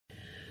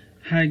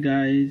Hi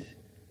guys,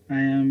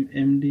 I am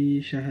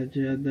MD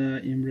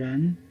Shahajada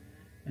Imran.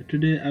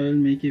 Today I will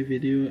make a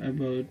video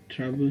about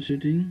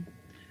troubleshooting.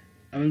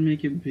 I will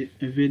make a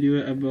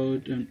video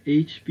about an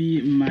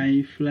HP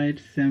My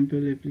Flight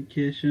sample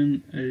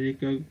application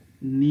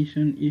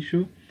recognition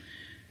issue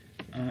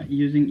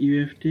using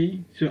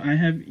UFT. So I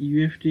have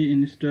UFT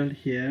installed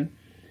here.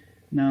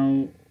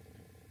 Now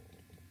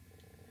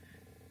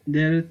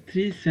there are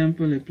three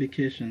sample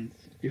applications.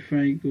 If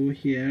I go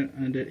here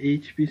under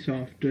HP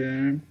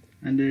software,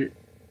 under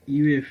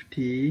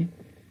UFT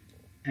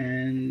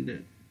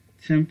and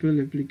sample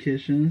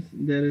applications,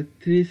 there are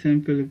three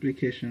sample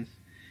applications.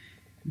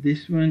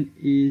 This one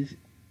is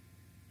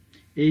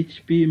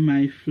HP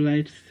My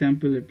Flight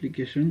sample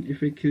application.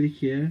 If I click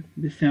here,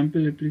 the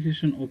sample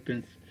application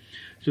opens.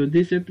 So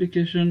this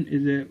application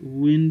is a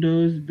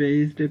Windows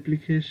based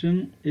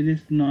application. It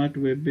is not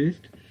web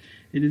based.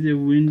 It is a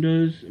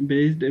Windows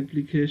based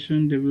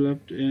application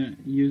developed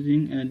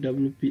using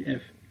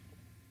WPF.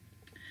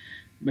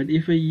 But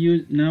if I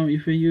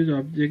use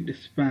Object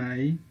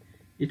Spy,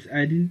 it's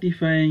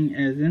identifying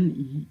as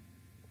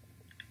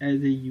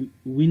a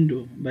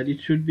window, but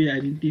it should be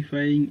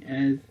identifying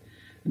as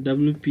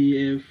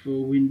WPF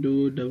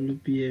window,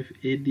 WPF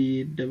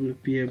edit,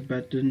 WPF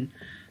button.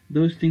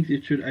 Those things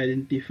it should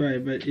identify,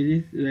 but it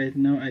is right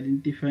now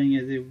identifying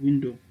as a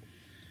window.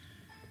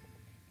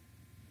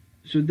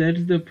 So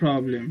that's the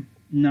problem.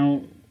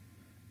 Now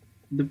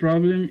the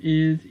problem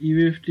is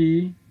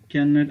UFT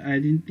cannot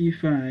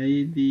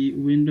identify the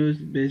Windows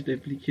based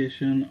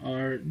application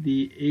or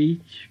the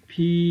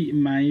HP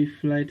My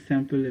Flight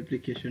sample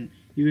application.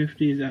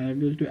 UFT is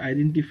unable to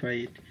identify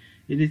it.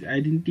 It is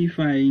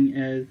identifying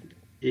as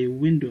a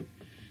window.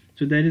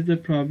 So that is the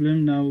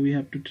problem. Now we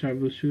have to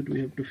troubleshoot,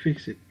 we have to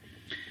fix it.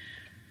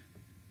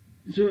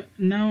 So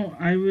now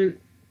I will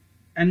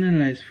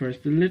analyze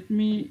first. Let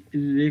me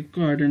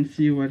record and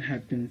see what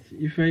happens.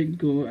 If I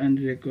go and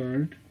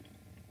record,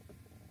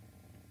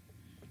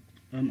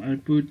 I'll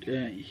put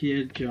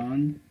here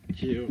John,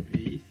 Jon,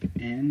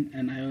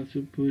 and I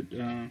also put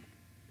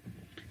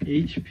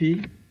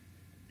HP,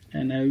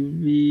 and I will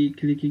be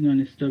clicking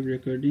on stop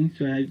recording.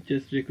 So I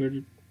just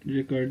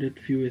recorded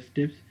few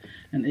steps,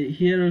 and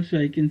here also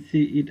I can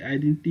see it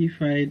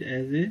identified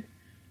as a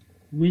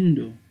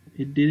window.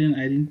 It didn't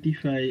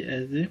identify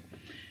as a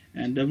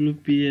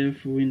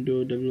WPF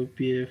window,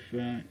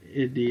 WPF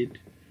edit.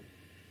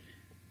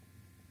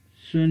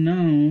 So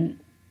now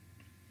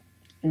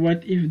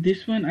what if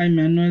this one I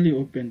manually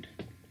opened?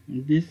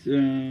 This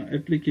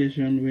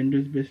application,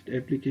 Windows based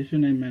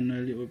application, I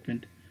manually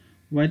opened.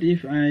 What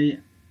if I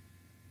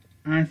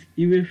ask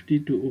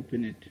UFT to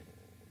open it?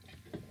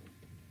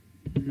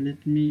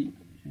 Let me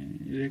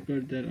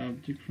record that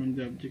object from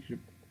the object,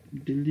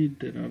 delete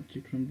that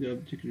object from the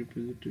object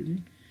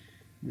repository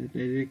that I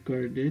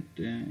recorded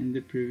in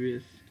the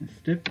previous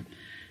step.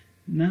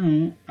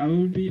 Now I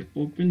will be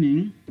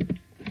opening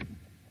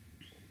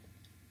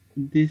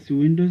this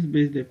Windows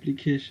based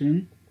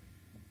application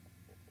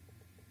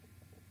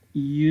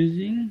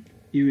using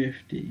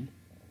UFT.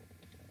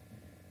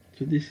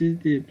 So this is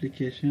the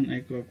application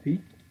I copy.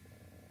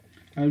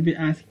 I'll be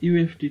asked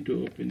UFT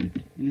to open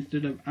it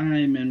instead of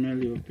I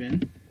manually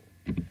open.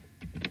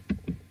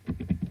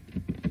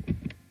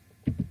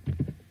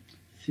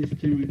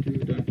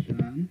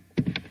 system.run,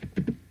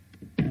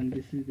 and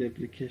this is the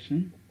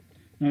application.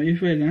 Now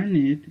if I run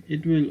it,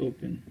 it will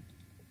open.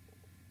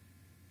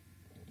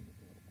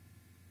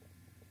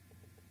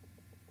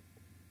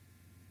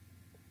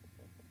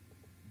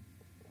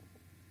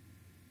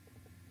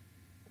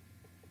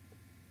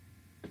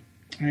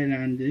 I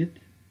ran it.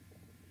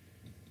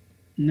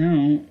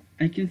 Now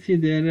I can see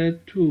there are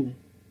two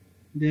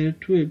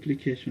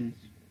applications.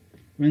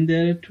 When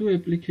there are two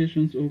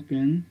applications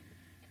open,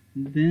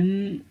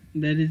 then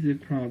that is a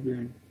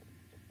problem.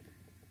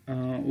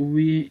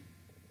 We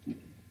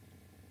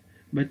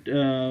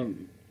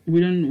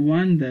don't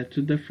want that.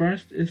 So the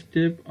first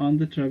step on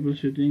the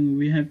troubleshooting,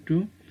 we have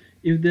to,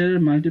 if there are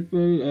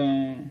multiple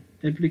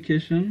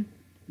application,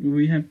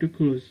 we have to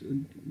close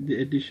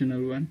the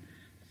additional one.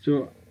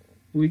 So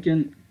we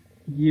can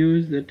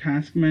use the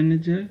task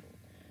manager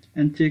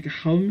and check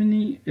how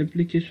many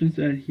applications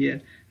are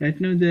here.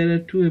 Right now there are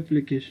two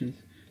applications,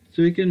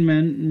 so we can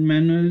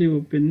manually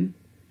open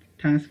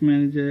task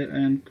manager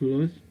and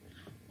close,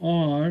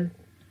 or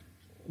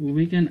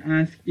we can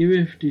ask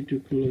UFT to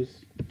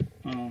close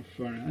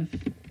for us.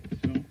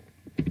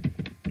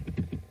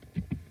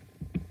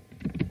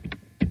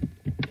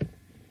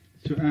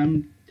 So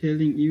I'm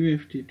telling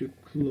UFT to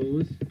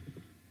close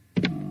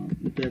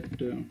that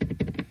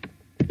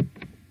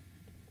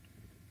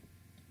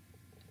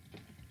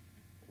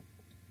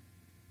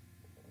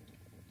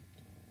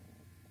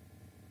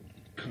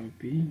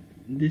copy.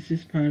 This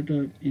is part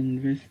of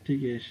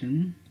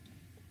investigation.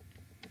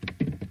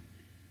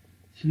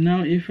 So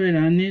now if I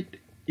run it,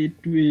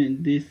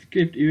 the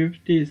script,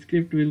 UFT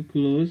script will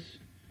close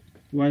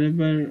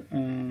whatever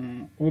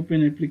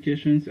open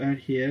applications are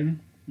here,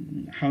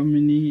 how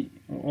many,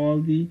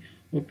 all the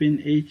open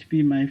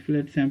HP my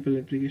flat sample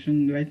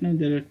application. Right now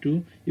there are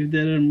 2. If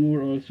there are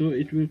more also,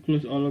 it will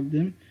close all of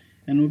them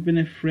and open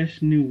a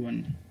fresh new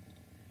one.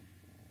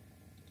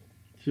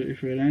 So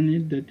if I run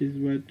it, that is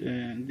what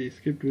the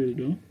script will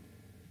do.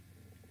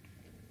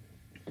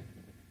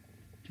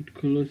 It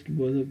closed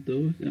both of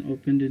those and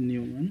opened a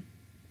new one.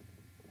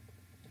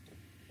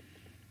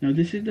 Now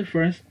this is the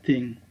first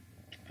thing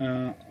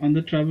on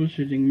the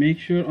troubleshooting. Make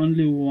sure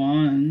only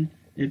one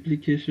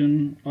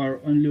application or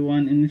only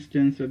one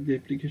instance of the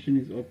application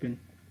is open.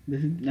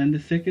 And the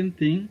second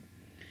thing,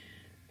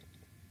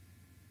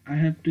 I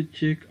have to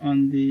check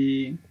on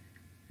the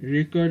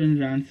record and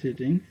run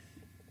settings.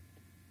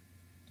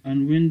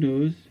 On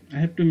Windows, I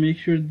have to make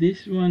sure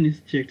this one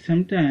is checked.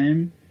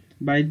 Sometime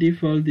by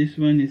default this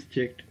one is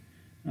checked,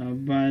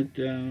 but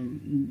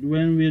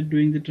when we are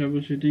doing the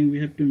troubleshooting, we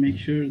have to make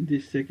sure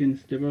this second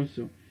step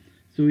also.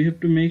 So we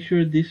have to make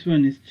sure this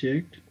one is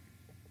checked.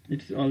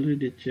 It's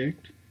already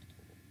checked.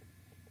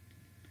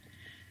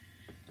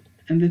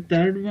 And the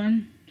third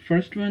one,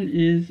 first one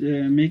is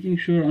making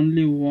sure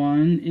only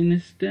one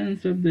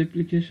instance of the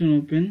application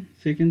open.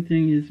 Second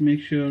thing is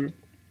make sure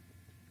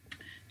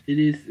it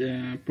is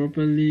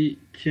properly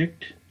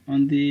checked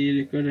on the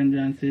record and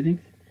run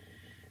settings.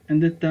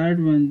 And the third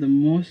one, the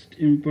most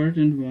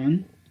important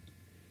one,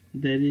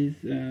 that is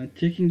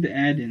checking the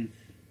add-ins.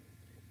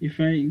 If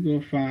I go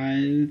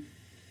files,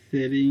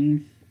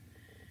 settings,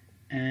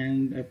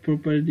 and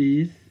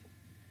properties,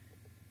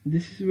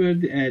 this is where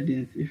the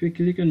add-ins. If I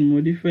click on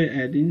modify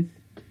add-ins,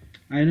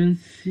 I don't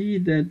see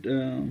that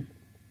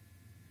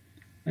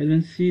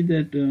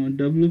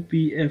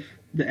WPF.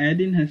 The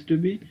add-in has to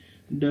be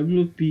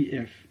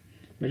WPF,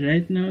 but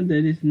right now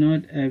that is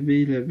not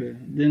available.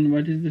 Then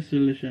what is the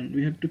solution?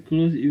 We have to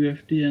close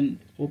UFT and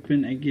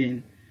open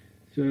again.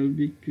 So I'll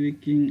be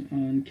clicking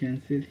on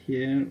cancel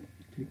here,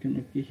 click on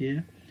OK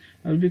here.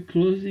 I'll be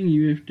closing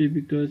UFT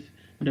because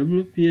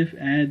WPF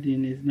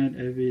add-in is not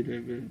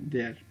available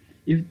there.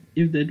 If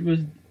that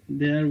was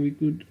there, we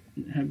could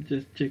have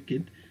just checked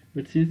it,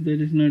 but since that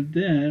is not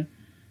there,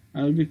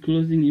 I'll be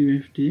closing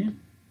UFT.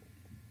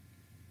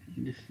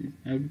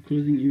 I'll be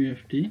closing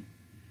UFT.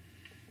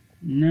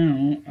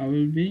 Now I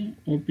will be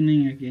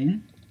opening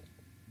again.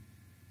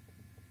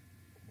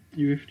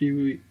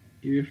 UFT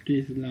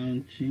is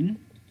launching.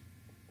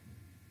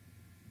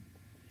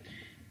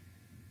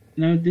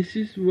 Now this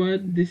is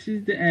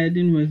the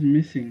add-in was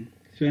missing,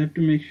 so I have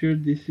to make sure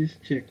this is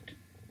checked.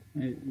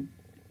 I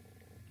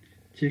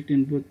checked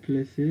in both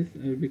places.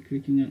 I'll be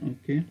clicking on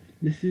OK.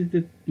 This is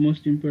the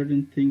most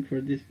important thing for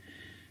this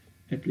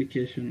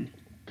application,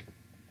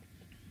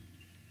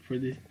 for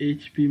this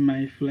HP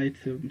My Flight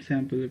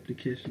sample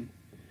application.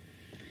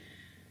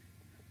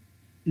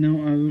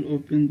 Now I will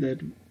open that.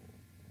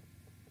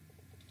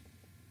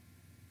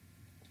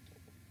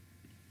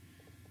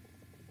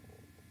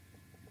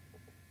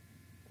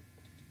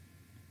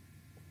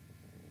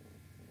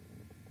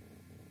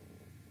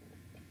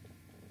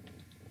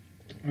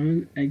 I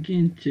will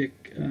again check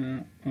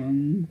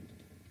on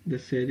the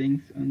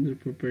settings under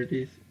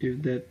properties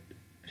if that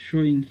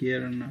showing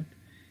here or not.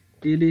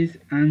 It is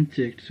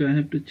unchecked, so I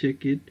have to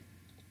check it.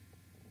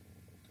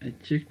 I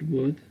checked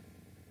both.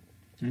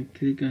 I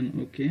click on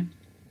OK.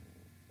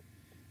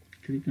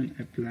 Click on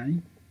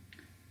apply.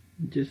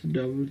 Just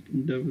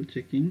double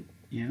checking.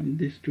 Yeah,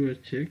 these two are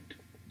checked.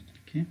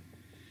 Okay.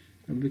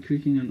 I'll be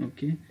clicking on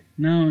OK.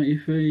 Now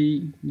if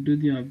I do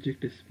the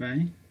object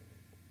spy,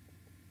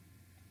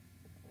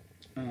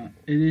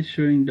 it is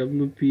showing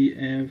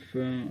WPF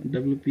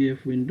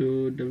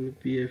window,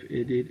 WPF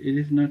edit. It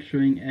is not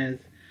showing as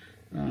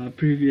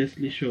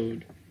previously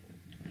showed.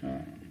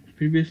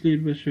 Previously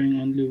it was showing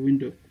only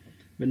window,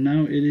 but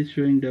now it is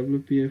showing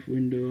WPF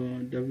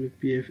window,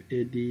 WPF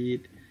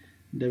edit,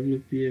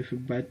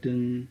 WPF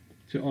button,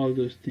 so all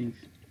those things.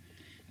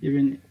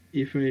 Even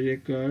if I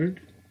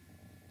record,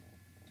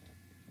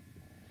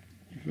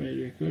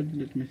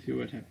 let me see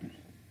what happened.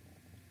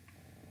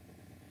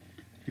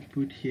 I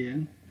put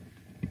here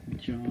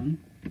John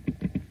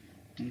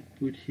and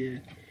put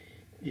here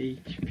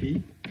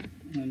HP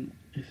and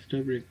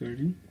stop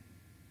recording.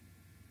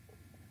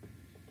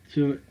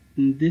 So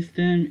this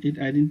time it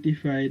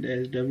identified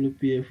as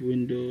WPF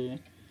window,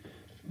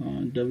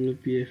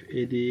 WPF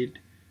edit.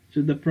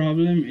 So the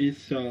problem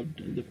is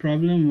solved. The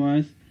problem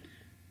was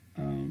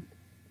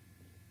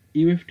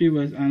UFT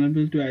was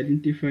unable to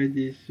identify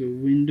this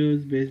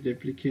Windows based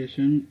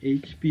application,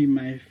 HP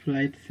My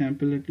Flight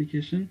sample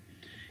application.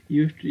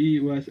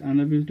 UFT was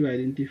unable to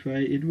identify.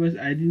 It was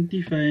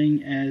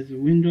identifying as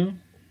window,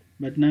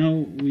 but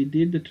now we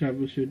did the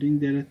troubleshooting.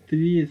 There are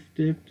 3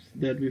 steps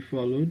that we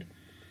followed.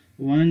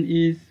 One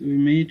is we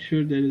made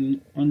sure that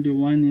only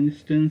one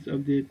instance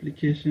of the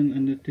application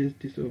under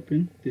test is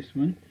open, this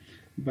one,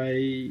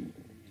 by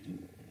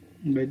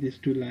these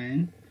 2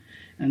 lines.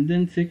 And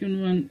then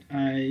second one,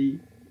 I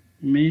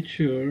made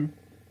sure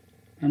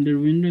under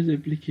Windows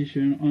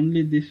application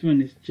only this one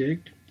is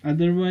checked.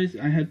 Otherwise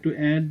I had to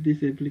add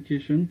this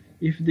application.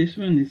 If this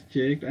one is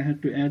checked, I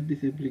had to add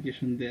this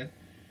application there.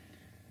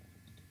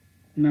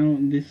 Now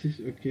this is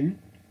okay.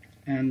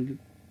 And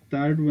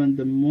third one,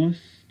 the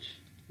most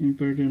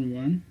important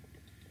one,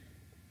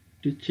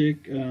 to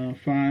check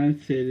file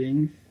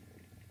settings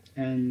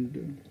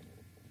and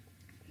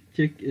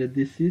check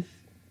this is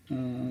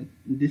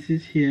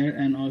here,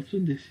 and also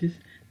this is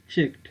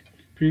checked.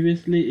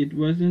 Previously it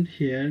wasn't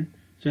here,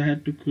 so I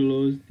had to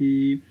close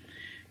the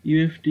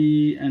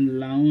UFT and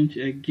launch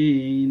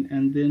again,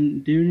 and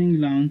then during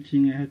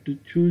launching I had to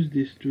choose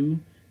these two,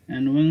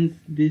 and once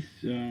this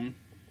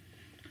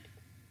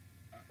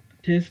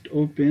test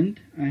opened,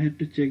 I had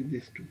to check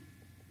these two.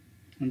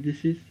 And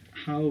this is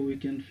how we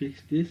can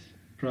fix this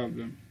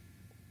problem.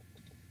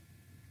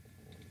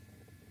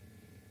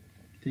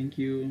 Thank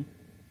you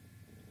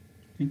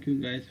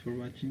guys for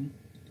watching.